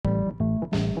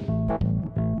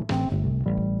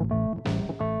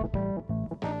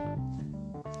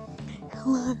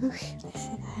Hello, this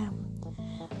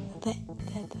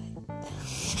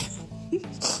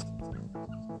is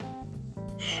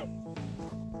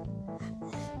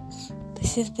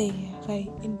this is the very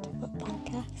intimate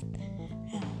podcast.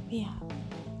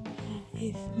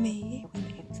 It's me,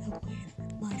 William Samways,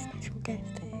 and my special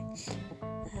guest here,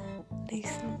 Lee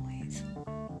Samways.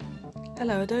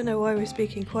 Hello, I don't know why we're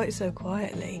speaking quite so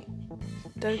quietly.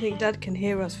 Don't think Dad can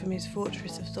hear us from his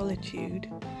fortress of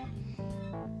solitude.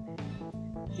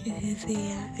 This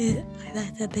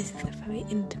is a very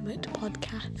intimate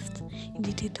podcast. You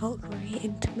need to talk very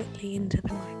intimately into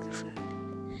the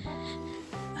microphone.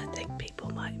 I think people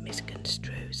might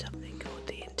misconstrue something called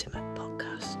the Intimate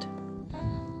Podcast.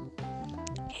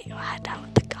 Get your head out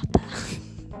of the gutter.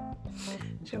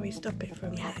 Shall we stop it for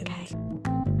a minute? Yeah, okay.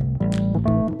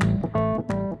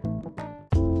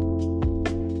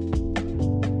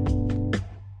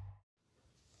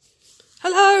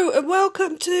 Hello and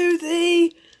welcome to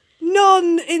the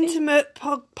non-intimate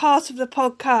part of the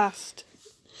podcast.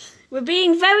 We're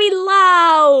being very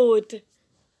loud.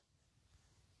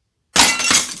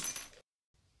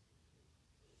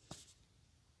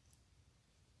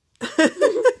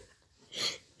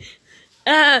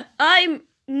 I'm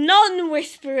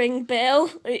non-Whispering Bill,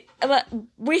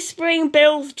 Whispering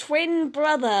Bill's twin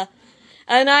brother,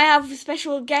 and I have a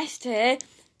special guest here.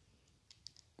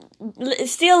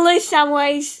 Still Lee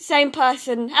Samways, same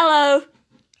person. Hello.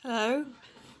 Hello.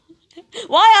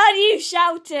 Why aren't you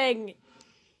shouting?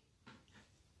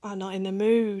 I'm not in the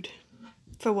mood.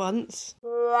 For once.